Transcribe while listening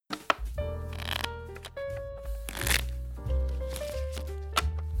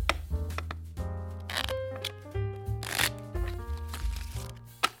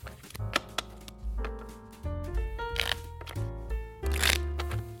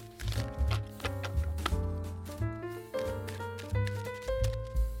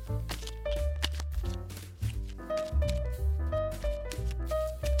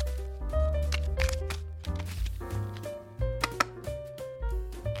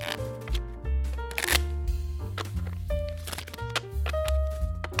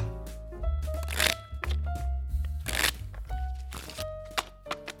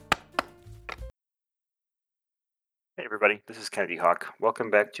everybody. This is Kennedy Hawk.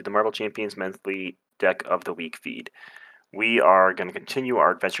 Welcome back to the Marvel Champions Monthly Deck of the Week feed. We are going to continue our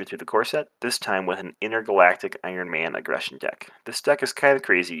adventure through the core set, this time with an Intergalactic Iron Man aggression deck. This deck is kind of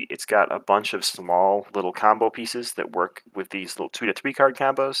crazy. It's got a bunch of small little combo pieces that work with these little 2 to 3 card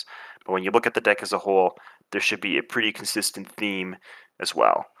combos, but when you look at the deck as a whole, there should be a pretty consistent theme as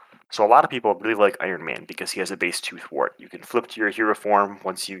well. So a lot of people really like Iron Man because he has a base 2 thwart. You can flip to your hero form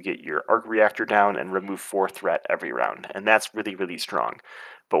once you get your arc reactor down and remove 4 threat every round, and that's really, really strong.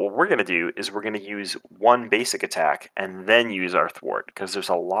 But what we're going to do is we're going to use one basic attack and then use our thwart, because there's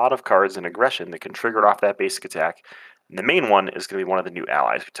a lot of cards in aggression that can trigger off that basic attack, and the main one is going to be one of the new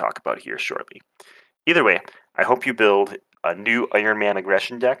allies we talk about here shortly. Either way, I hope you build a new Iron Man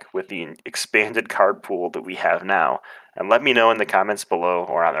aggression deck with the expanded card pool that we have now, and let me know in the comments below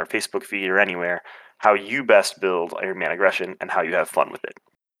or on our Facebook feed or anywhere how you best build Iron Man aggression and how you have fun with it.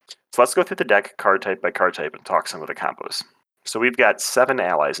 So let's go through the deck card type by card type and talk some of the combos. So we've got 7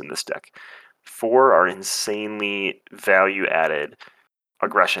 allies in this deck. 4 are insanely value-added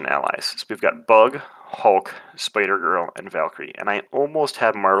aggression allies. So we've got Bug, Hulk, Spider-Girl, and Valkyrie. And I almost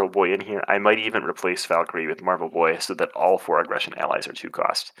have Marvel Boy in here. I might even replace Valkyrie with Marvel Boy so that all 4 aggression allies are 2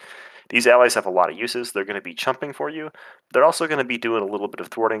 cost. These allies have a lot of uses. They're going to be chumping for you. They're also going to be doing a little bit of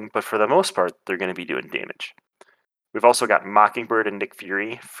thwarting, but for the most part, they're going to be doing damage. We've also got Mockingbird and Nick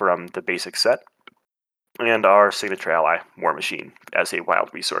Fury from the basic set, and our signature ally, War Machine, as a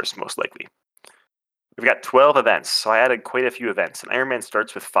wild resource, most likely. We've got 12 events, so I added quite a few events, and Iron Man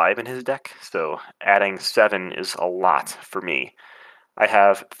starts with 5 in his deck, so adding 7 is a lot for me. I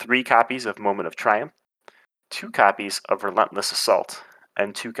have 3 copies of Moment of Triumph, 2 copies of Relentless Assault,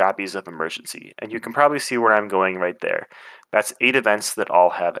 and 2 copies of Emergency, and you can probably see where I'm going right there. That's 8 events that all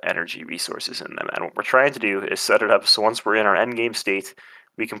have energy resources in them, and what we're trying to do is set it up so once we're in our endgame state,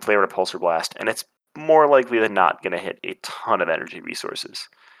 we can play Repulsor Blast, and it's more likely than not going to hit a ton of energy resources.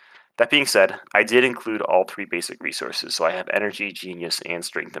 That being said, I did include all 3 basic resources, so I have Energy, Genius, and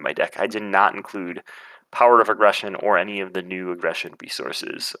Strength in my deck. I did not include Power of Aggression or any of the new aggression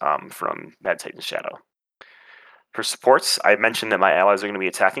resources from Mad Titan's Shadow. For supports, I mentioned that my allies are going to be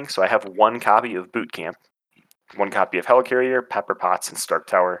attacking, so I have 1 copy of Boot Camp, 1 copy of Helicarrier, Pepper Potts, and Stark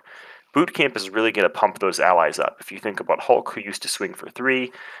Tower. Boot Camp is really going to pump those allies up. If you think about Hulk, who used to swing for 3,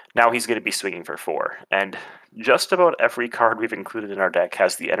 now he's going to be swinging for 4. And just about every card we've included in our deck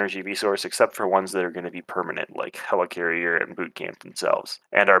has the energy resource, except for ones that are going to be permanent, like Helicarrier and Boot Camp themselves,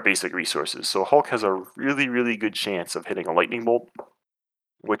 and our basic resources. So Hulk has a really, really good chance of hitting a Lightning Bolt,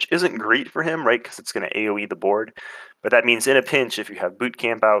 which isn't great for him, right, because it's going to AoE the board. But that means in a pinch, if you have Boot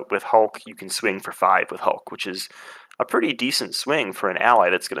Camp out with Hulk, you can swing for 5 with Hulk, which is a pretty decent swing for an ally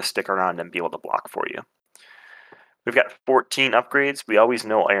that's going to stick around and be able to block for you. We've got 14 upgrades. We always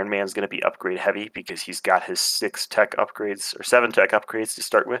know Iron Man's going to be upgrade heavy because he's got his 6 tech upgrades, or 7 tech upgrades to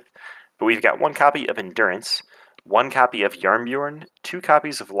start with. But we've got 1 copy of Endurance, 1 copy of Yarnbjorn, 2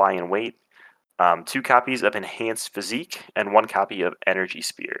 copies of Lion Weight, 2 copies of Enhanced Physique, and 1 copy of Energy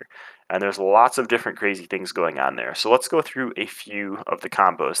Spear. And there's lots of different crazy things going on there. So let's go through a few of the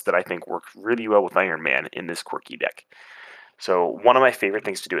combos that I think work really well with Iron Man in this quirky deck. So one of my favorite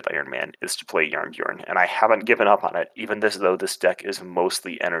things to do with Iron Man is to play Yarnbjorn, and I haven't given up on it, even though this deck is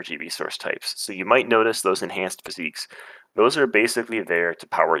mostly energy resource types. So you might notice those Enhanced Physiques. Those are basically there to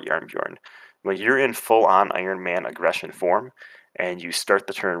power Yarnbjorn. When you're in full-on Iron Man aggression form, and you start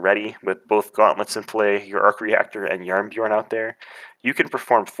the turn ready with both gauntlets in play, your Arc Reactor, and Yarnbjorn out there, you can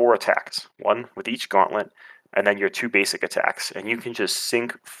perform 4 attacks, 1 with each gauntlet, and then your 2 basic attacks, and you can just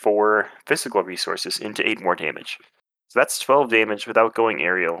sink 4 physical resources into 8 more damage. So that's 12 damage without going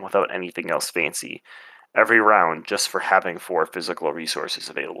aerial, without anything else fancy, every round just for having 4 physical resources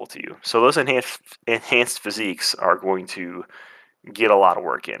available to you. So those enhanced physiques are going to get a lot of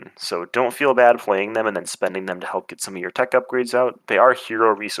work in. So don't feel bad playing them and then spending them to help get some of your tech upgrades out. They are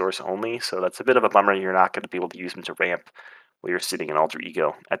hero resource only, so that's a bit of a bummer you're not going to be able to use them to ramp while you're sitting in Alter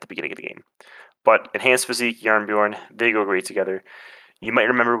Ego at the beginning of the game. But Enhanced Physique, Yarnbjorn, they go great together. You might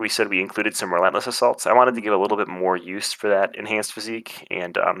remember we said we included some Relentless Assaults. I wanted to give a little bit more use for that Enhanced Physique,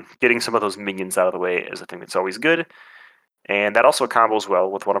 and getting some of those minions out of the way is a thing that's always good. And that also combos well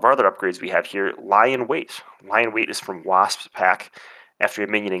with one of our other upgrades we have here, Lion Weight. Lion Weight is from Wasp's pack. After a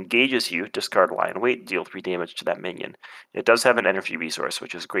minion engages you, discard Lion Weight, deal 3 damage to that minion. It does have an energy resource,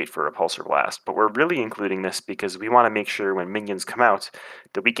 which is great for Repulsor Blast, but we're really including this because we want to make sure when minions come out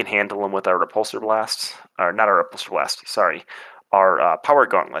that we can handle them with our Repulsor Blasts, or not our Repulsor Blast, sorry, our Power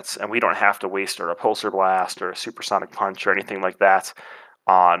Gauntlets, and we don't have to waste a Repulsor Blast or a Supersonic Punch or anything like that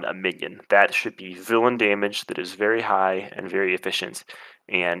on a minion. That should be villain damage that is very high and very efficient.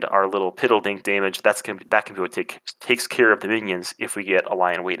 And our little Piddledink damage, that can be what takes care of the minions if we get a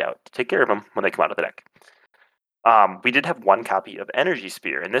Lion Weight out to take care of them when they come out of the deck. We did have one copy of Energy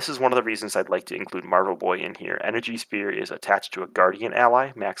Spear, and this is one of the reasons I'd like to include Marvel Boy in here. Energy Spear is attached to a Guardian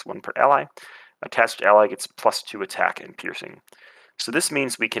ally, max 1 per ally. Attached ally gets +2 attack and piercing. So this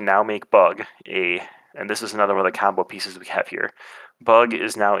means we can now make Bug and this is another one of the combo pieces we have here. Bug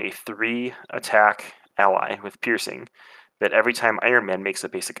is now a 3 attack ally with piercing, that every time Iron Man makes a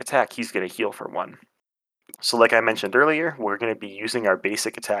basic attack, he's going to heal for 1. So like I mentioned earlier, we're going to be using our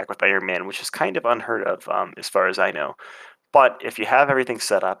basic attack with Iron Man, which is kind of unheard of as far as I know. But if you have everything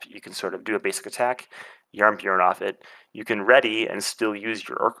set up, you can sort of do a basic attack, Yarnbjorn off it. You can ready and still use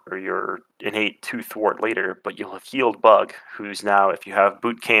your innate 2 thwart later, but you'll have healed Bug, who's now, if you have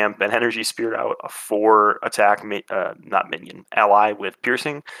Boot Camp and Energy Spear out, a 4 attack, not minion, ally with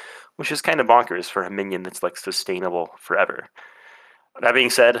piercing, which is kind of bonkers for a minion that's like sustainable forever. That being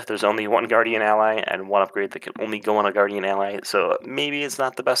said, there's only one Guardian ally and one upgrade that can only go on a Guardian ally, so maybe it's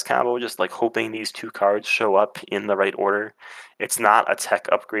not the best combo, just like hoping these 2 cards show up in the right order. It's not a tech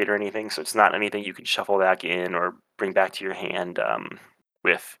upgrade or anything, so it's not anything you can shuffle back in or bring back to your hand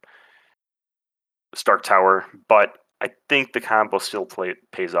with Stark Tower, but I think the combo still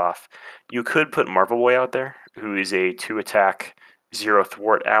pays off. You could put Marvel Boy out there, who is a 2 attack, 0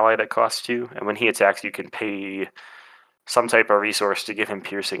 thwart ally that costs 2, and when he attacks you can pay some type of resource to give him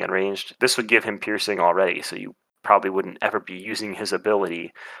piercing and ranged. This would give him piercing already, so you probably wouldn't ever be using his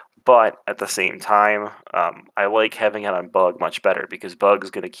ability. But at the same time, I like having it on Bug much better because Bug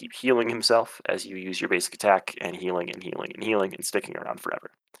is going to keep healing himself as you use your basic attack and healing and healing and healing and sticking around forever.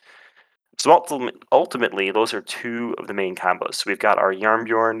 So ultimately, those are 2 of the main combos. So we've got our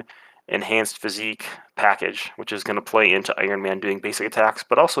Yarnbjorn enhanced physique package, which is going to play into Iron Man doing basic attacks,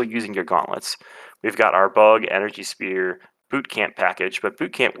 but also using your gauntlets. We've got our Bug Energy Spear Boot Camp package, but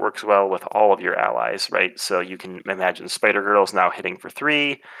Boot Camp works well with all of your allies, right? So you can imagine Spider-Girl's now hitting for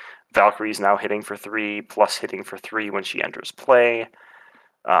 3, Valkyrie's now hitting for 3, plus hitting for 3 when she enters play.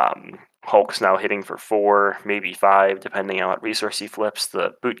 Hulk's now hitting for 4, maybe 5, depending on what resource he flips.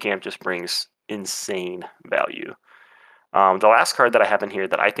 The Boot Camp just brings insane value. The last card that I have in here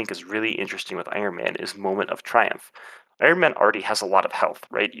that I think is really interesting with Iron Man is Moment of Triumph. Iron Man already has a lot of health,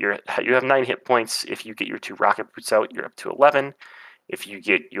 right? You have 9 hit points. If you get your 2 rocket boots out, you're up to 11. If you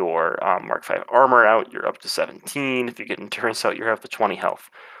get your Mark 5 armor out, you're up to 17. If you get endurance out, you're up to 20 health.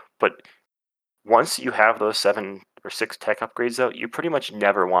 But once you have those 7 or 6 tech upgrades out, you pretty much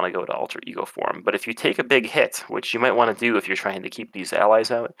never want to go to Alter Ego form. But if you take a big hit, which you might want to do if you're trying to keep these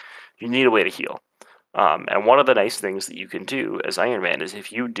allies out, you need a way to heal. And one of the nice things that you can do as Iron Man is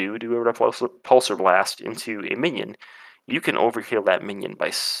if you do a repulsor blast into a minion, you can overheal that minion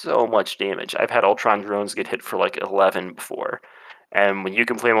by so much damage. I've had Ultron drones get hit for like 11 before. And when you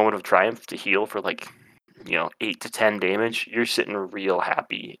can play Moment of Triumph to heal for like 8 to 10 damage, you're sitting real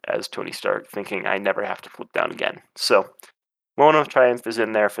happy as Tony Stark, thinking, I never have to flip down again. So, Moment of Triumph is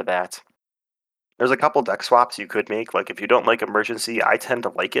in there for that. There's a couple deck swaps you could make. Like, if you don't like Emergency, I tend to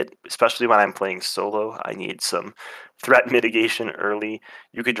like it, especially when I'm playing solo. I need some threat mitigation early.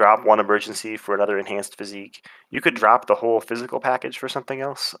 You could drop 1 Emergency for another Enhanced Physique. You could drop the whole physical package for something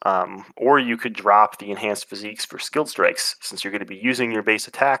else. Or you could drop the Enhanced Physiques for Skilled Strikes, since you're going to be using your base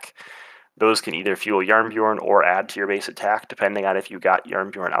attack. Those can either fuel Yarnbjorn or add to your base attack, depending on if you got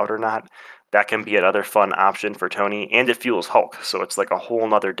Yarnbjorn out or not. That can be another fun option for Tony, and it fuels Hulk, so it's like a whole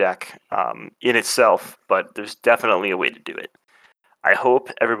nother deck in itself, but there's definitely a way to do it. I hope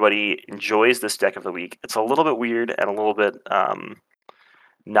everybody enjoys this deck of the week. It's a little bit weird and a little bit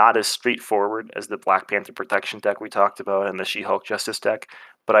not as straightforward as the Black Panther Protection deck we talked about and the She-Hulk Justice deck,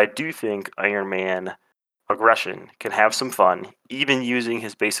 but I do think Iron Man Aggression can have some fun, even using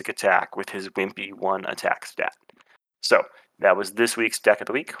his basic attack with his wimpy 1 attack stat. So, that was this week's Deck of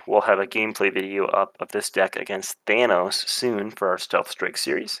the Week. We'll have a gameplay video up of this deck against Thanos soon for our Stealth Strike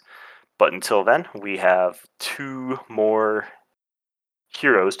series. But until then, we have 2 more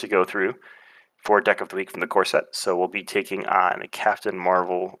heroes to go through for Deck of the Week from the core set. So we'll be taking on Captain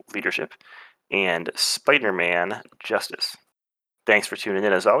Marvel Leadership and Spider-Man Justice. Thanks for tuning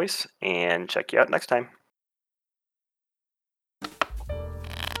in as always, and check you out next time.